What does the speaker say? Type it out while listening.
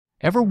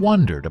Ever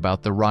wondered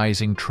about the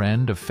rising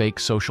trend of fake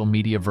social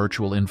media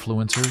virtual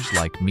influencers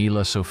like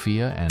Mila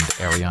Sofia and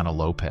Ariana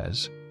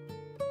Lopez?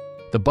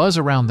 The buzz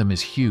around them is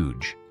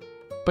huge.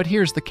 But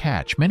here's the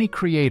catch. Many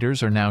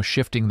creators are now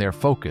shifting their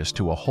focus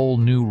to a whole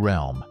new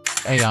realm: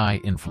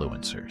 AI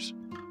influencers.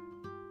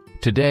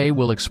 Today,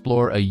 we'll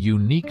explore a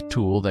unique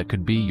tool that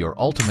could be your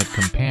ultimate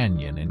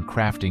companion in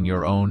crafting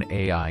your own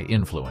AI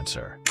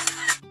influencer.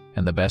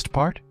 And the best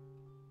part?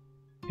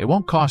 It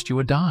won't cost you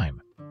a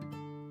dime.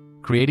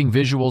 Creating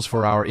visuals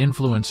for our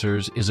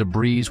influencers is a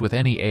breeze with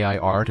any AI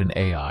art and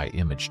AI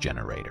image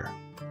generator.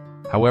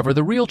 However,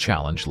 the real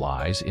challenge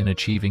lies in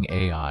achieving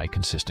AI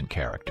consistent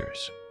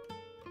characters.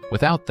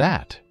 Without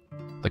that,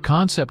 the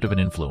concept of an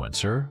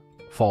influencer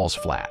falls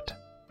flat.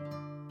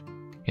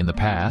 In the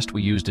past,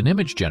 we used an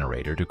image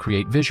generator to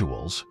create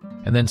visuals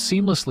and then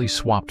seamlessly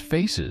swapped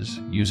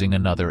faces using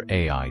another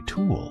AI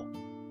tool.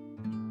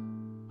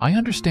 I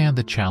understand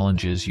the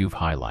challenges you've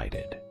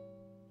highlighted.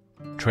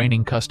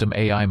 Training custom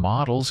AI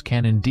models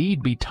can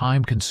indeed be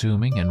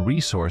time-consuming and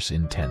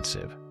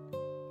resource-intensive.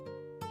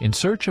 In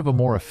search of a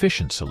more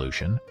efficient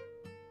solution,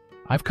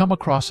 I've come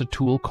across a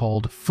tool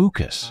called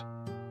Focus.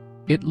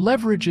 It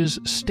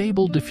leverages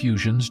Stable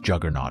Diffusion's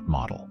Juggernaut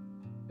model,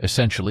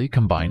 essentially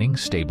combining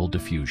Stable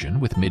Diffusion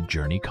with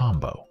Midjourney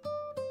combo.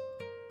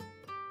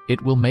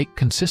 It will make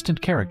consistent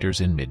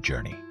characters in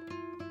Midjourney.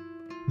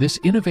 This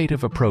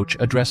innovative approach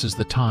addresses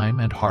the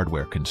time and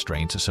hardware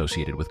constraints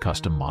associated with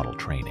custom model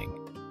training,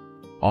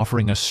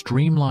 offering a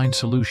streamlined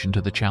solution to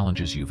the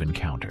challenges you've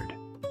encountered.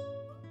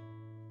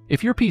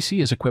 If your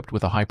PC is equipped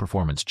with a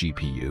high-performance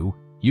GPU,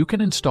 you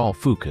can install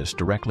Focus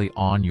directly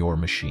on your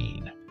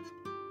machine.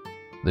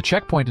 The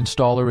Checkpoint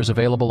installer is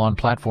available on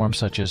platforms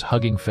such as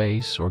Hugging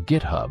Face or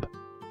GitHub.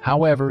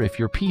 However, if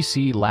your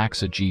PC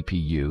lacks a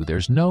GPU,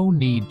 there's no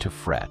need to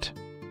fret.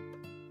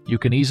 You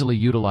can easily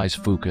utilize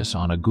Focus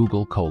on a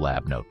Google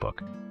Colab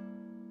notebook.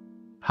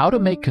 How to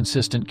make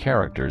consistent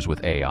characters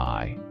with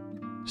AI?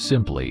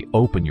 Simply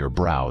open your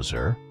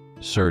browser,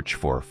 search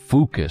for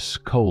Focus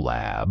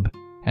Colab,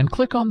 and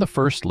click on the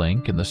first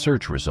link in the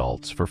search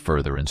results for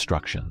further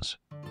instructions.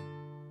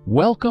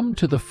 Welcome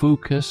to the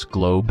Focus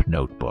Globe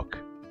Notebook.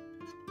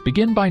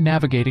 Begin by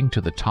navigating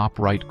to the top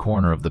right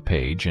corner of the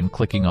page and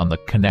clicking on the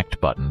Connect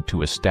button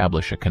to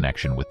establish a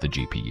connection with the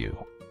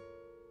GPU.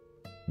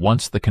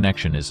 Once the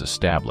connection is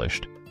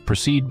established,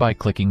 proceed by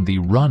clicking the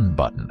Run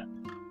button.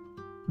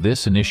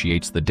 This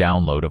initiates the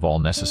download of all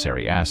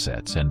necessary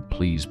assets, and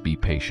please be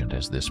patient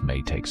as this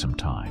may take some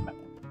time.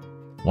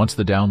 Once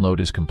the download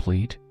is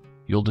complete,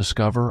 you'll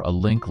discover a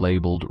link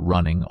labeled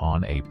Running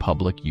on a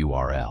public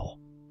URL.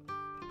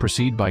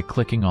 Proceed by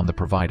clicking on the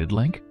provided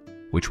link,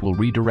 which will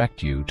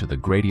redirect you to the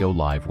Gradio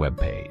Live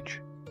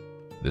webpage.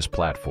 This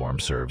platform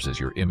serves as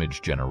your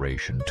image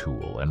generation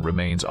tool and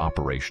remains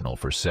operational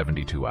for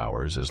 72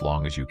 hours as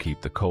long as you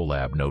keep the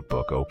Colab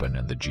notebook open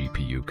and the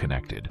GPU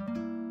connected.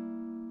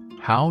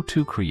 How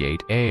to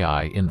create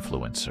AI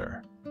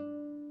influencer.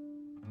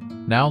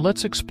 Now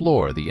let's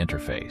explore the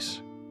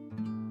interface.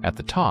 At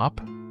the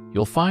top,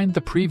 you'll find the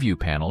preview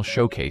panel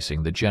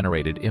showcasing the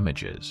generated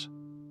images.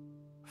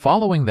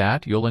 Following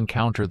that, you'll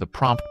encounter the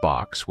prompt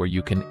box where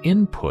you can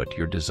input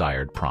your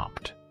desired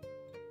prompt.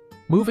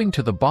 Moving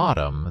to the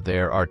bottom,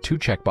 there are two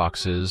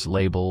checkboxes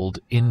labeled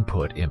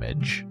Input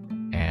Image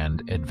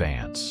and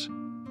Advance.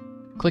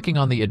 Clicking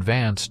on the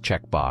Advance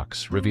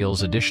checkbox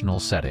reveals additional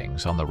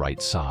settings on the right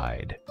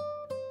side.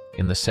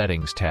 In the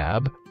Settings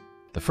tab,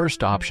 the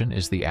first option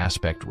is the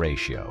aspect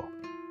ratio.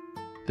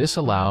 This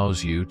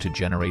allows you to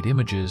generate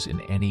images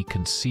in any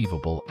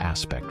conceivable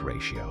aspect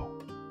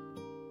ratio.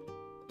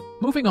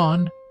 Moving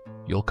on,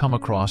 you'll come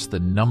across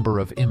the Number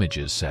of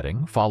Images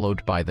setting,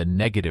 followed by the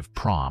negative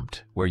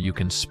prompt, where you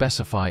can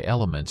specify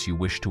elements you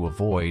wish to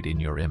avoid in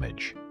your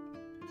image.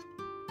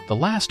 The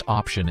last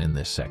option in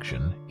this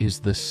section is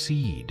the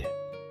Seed.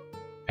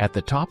 At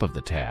the top of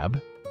the tab,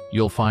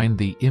 you'll find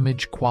the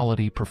Image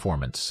Quality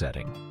Performance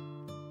setting.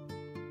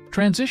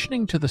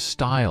 Transitioning to the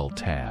Style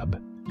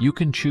tab, you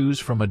can choose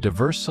from a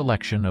diverse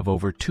selection of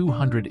over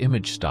 200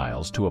 image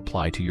styles to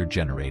apply to your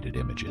generated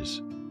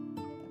images.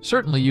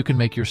 Certainly, you can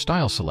make your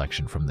style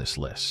selection from this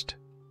list.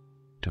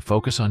 To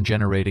focus on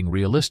generating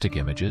realistic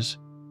images,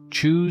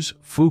 choose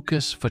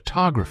Focus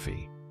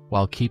Photography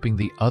while keeping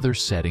the other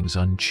settings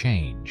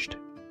unchanged.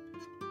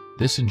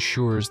 This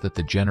ensures that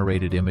the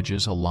generated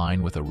images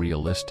align with a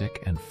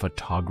realistic and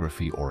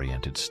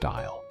photography-oriented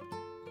style.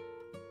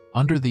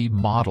 Under the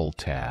Model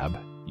tab,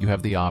 you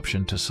have the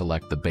option to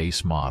select the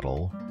Base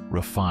Model,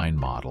 Refine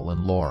Model,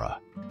 and LoRa.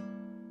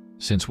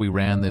 Since we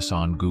ran this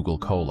on Google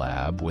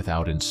Colab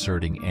without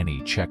inserting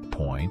any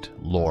checkpoint,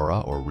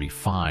 LoRa, or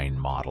Refine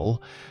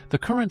Model, the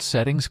current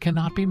settings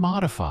cannot be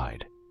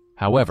modified.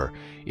 However,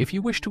 if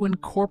you wish to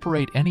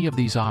incorporate any of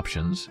these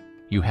options,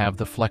 you have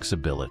the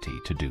flexibility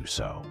to do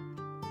so.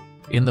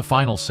 In the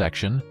final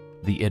section,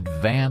 the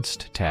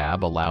Advanced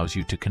tab allows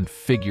you to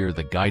configure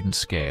the guidance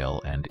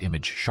scale and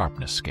image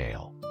sharpness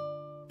scale.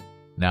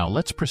 Now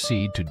let's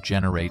proceed to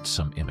generate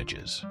some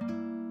images.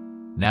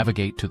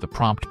 Navigate to the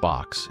prompt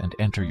box and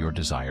enter your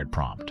desired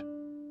prompt.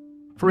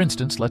 For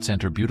instance, let's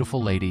enter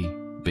beautiful lady,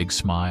 big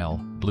smile,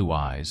 blue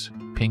eyes,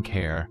 pink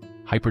hair,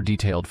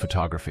 hyper-detailed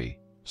photography,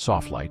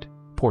 soft light,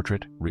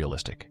 portrait,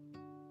 realistic.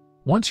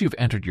 Once you've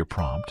entered your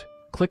prompt,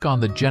 click on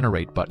the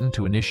Generate button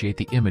to initiate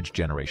the image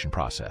generation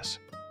process.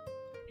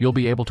 You'll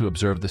be able to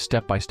observe the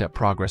step-by-step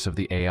progress of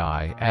the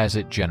AI as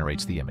it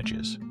generates the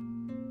images.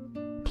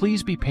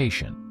 Please be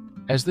patient,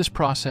 as this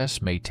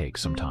process may take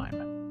some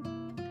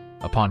time.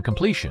 Upon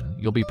completion,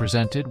 you'll be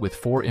presented with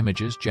 4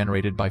 images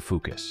generated by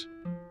Focus.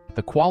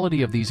 The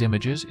quality of these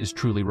images is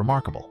truly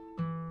remarkable.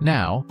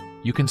 Now,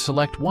 you can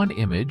select one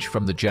image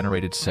from the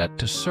generated set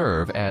to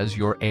serve as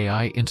your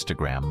AI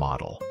Instagram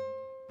model.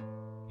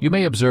 You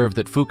may observe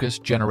that Focus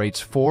generates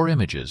 4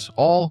 images,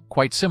 all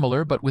quite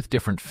similar but with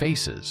different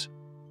faces.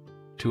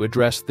 To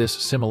address this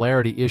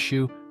similarity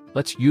issue,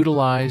 let's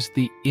utilize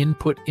the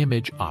Input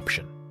Image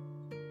option.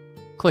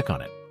 Click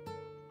on it.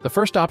 The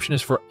first option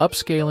is for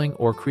upscaling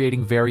or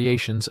creating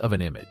variations of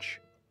an image.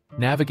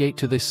 Navigate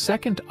to the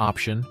second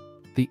option,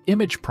 the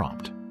Image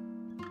Prompt.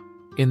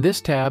 In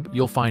this tab,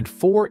 you'll find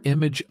 4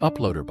 image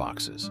uploader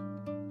boxes.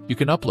 You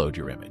can upload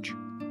your image.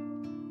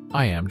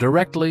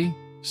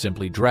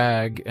 Simply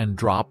drag and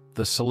drop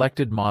the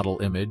selected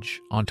model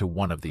image onto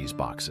one of these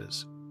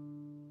boxes.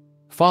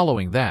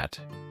 Following that,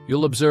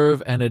 you'll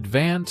observe an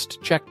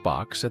advanced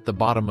checkbox at the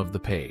bottom of the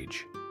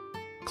page.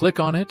 Click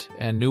on it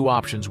and new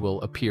options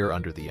will appear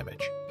under the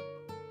image.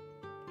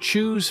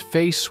 Choose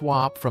Face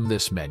Swap from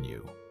this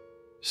menu.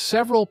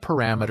 Several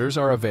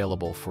parameters are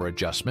available for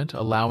adjustment,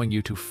 allowing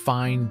you to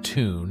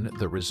fine-tune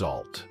the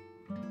result.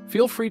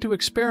 Feel free to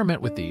experiment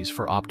with these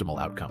for optimal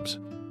outcomes.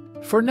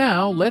 For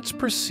now, let's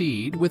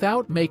proceed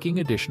without making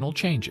additional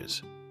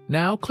changes.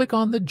 Now click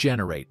on the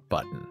Generate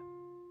button.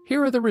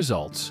 Here are the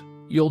results.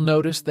 You'll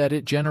notice that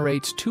it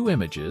generates 2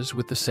 images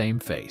with the same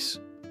face.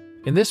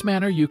 In this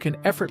manner, you can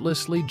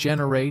effortlessly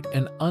generate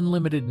an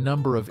unlimited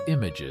number of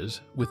images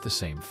with the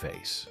same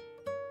face.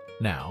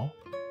 Now,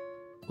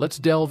 let's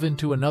delve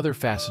into another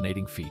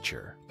fascinating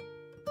feature.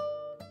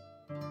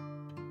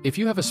 If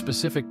you have a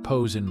specific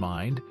pose in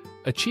mind,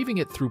 achieving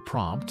it through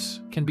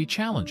prompts can be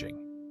challenging.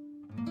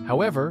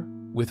 However,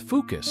 with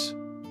Focus,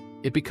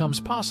 it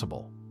becomes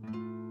possible.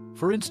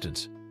 For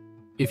instance,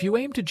 if you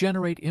aim to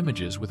generate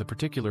images with a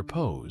particular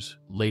pose,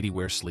 lady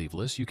wear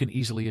sleeveless, you can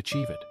easily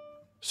achieve it.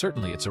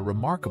 Certainly, it's a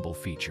remarkable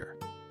feature.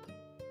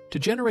 To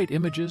generate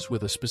images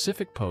with a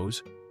specific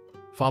pose,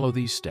 follow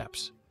these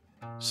steps.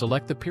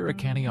 Select the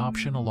Pirikani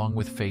option along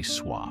with Face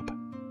Swap.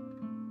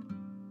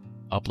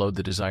 Upload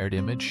the desired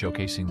image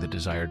showcasing the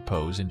desired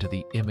pose into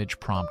the Image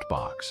Prompt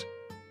box.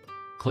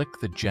 Click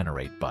the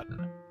Generate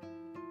button.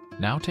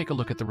 Now take a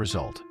look at the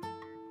result.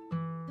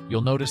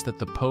 You'll notice that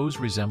the pose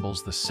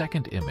resembles the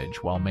second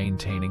image while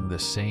maintaining the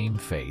same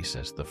face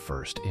as the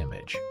first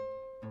image.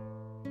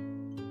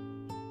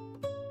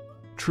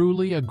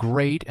 Truly a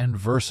great and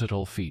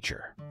versatile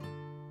feature.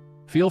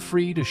 Feel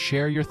free to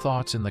share your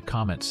thoughts in the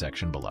comment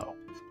section below.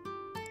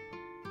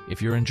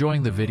 If you're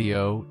enjoying the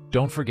video,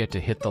 don't forget to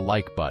hit the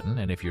like button,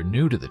 and if you're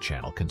new to the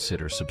channel,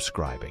 consider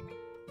subscribing.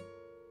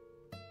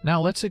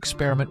 Now let's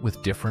experiment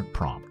with different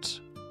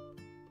prompts.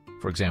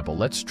 For example,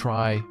 let's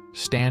try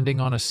standing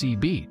on a sea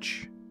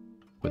beach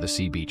with a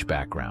sea beach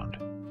background.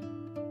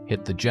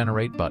 Hit the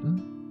Generate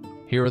button.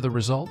 Here are the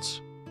results.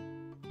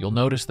 You'll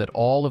notice that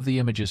all of the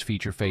images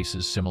feature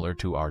faces similar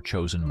to our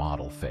chosen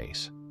model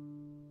face.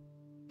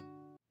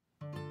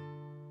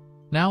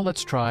 Now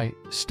let's try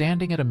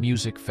standing at a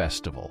music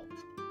festival.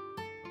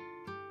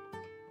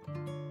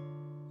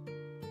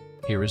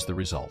 Here is the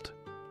result.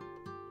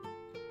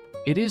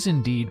 It is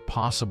indeed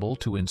possible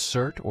to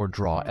insert or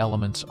draw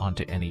elements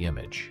onto any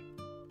image.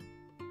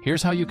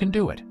 Here's how you can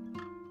do it.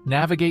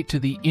 Navigate to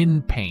the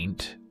In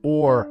Paint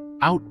or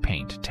Out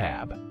Paint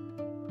tab.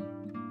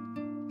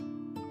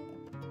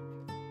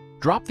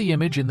 Drop the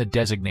image in the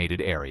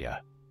designated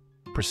area.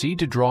 Proceed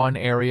to draw an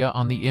area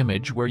on the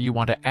image where you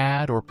want to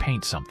add or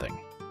paint something.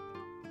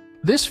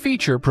 This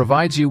feature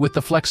provides you with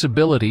the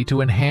flexibility to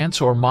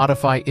enhance or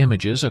modify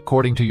images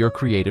according to your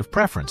creative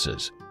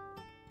preferences.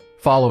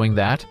 Following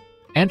that,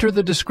 enter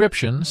the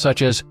description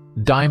such as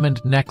diamond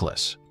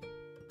necklace.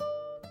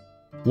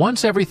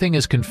 Once everything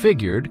is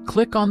configured,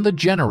 click on the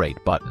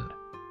Generate button.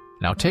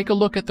 Now take a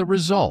look at the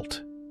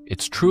result.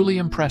 It's truly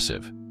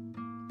impressive.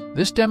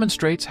 This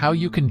demonstrates how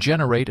you can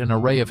generate an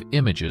array of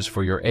images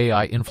for your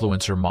AI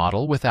influencer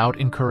model without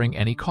incurring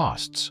any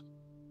costs.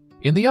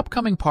 In the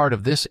upcoming part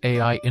of this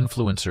AI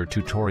influencer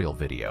tutorial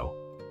video,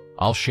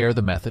 I'll share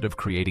the method of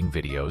creating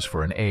videos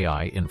for an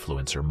AI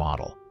influencer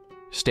model.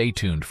 Stay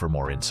tuned for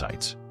more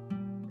insights.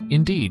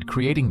 Indeed,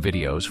 creating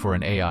videos for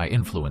an AI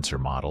influencer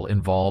model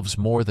involves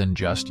more than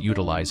just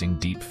utilizing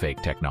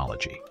deepfake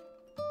technology.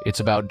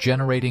 It's about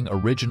generating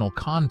original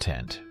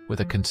content with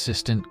a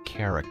consistent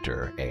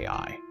character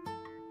AI.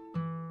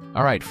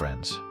 All right,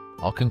 friends,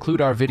 I'll conclude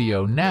our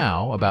video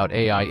now about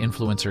AI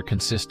influencer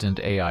consistent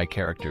AI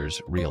characters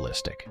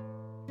realistic.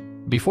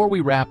 Before we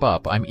wrap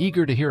up, I'm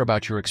eager to hear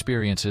about your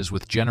experiences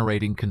with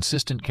generating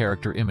consistent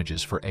character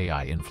images for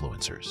AI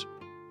influencers.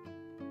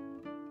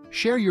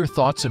 Share your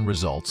thoughts and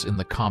results in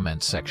the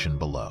comments section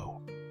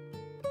below.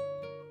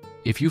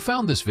 If you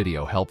found this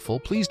video helpful,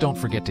 please don't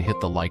forget to hit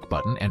the like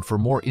button, and for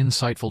more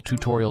insightful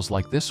tutorials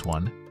like this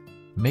one,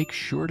 make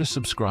sure to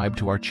subscribe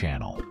to our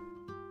channel.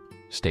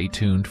 Stay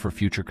tuned for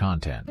future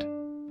content.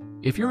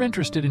 If you're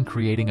interested in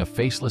creating a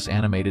faceless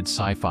animated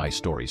sci-fi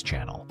stories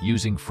channel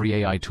using free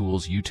AI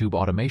tools YouTube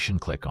automation,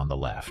 click on the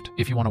left.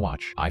 If you want to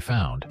watch I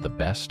Found the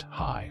Best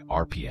High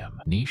RPM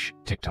Niche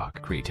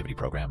TikTok Creativity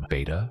Program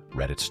Beta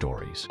Reddit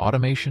Stories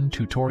Automation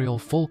Tutorial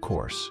Full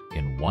Course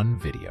in one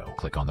video,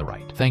 click on the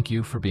right. Thank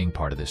you for being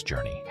part of this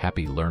journey.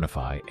 Happy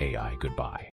Learnify AI. Goodbye.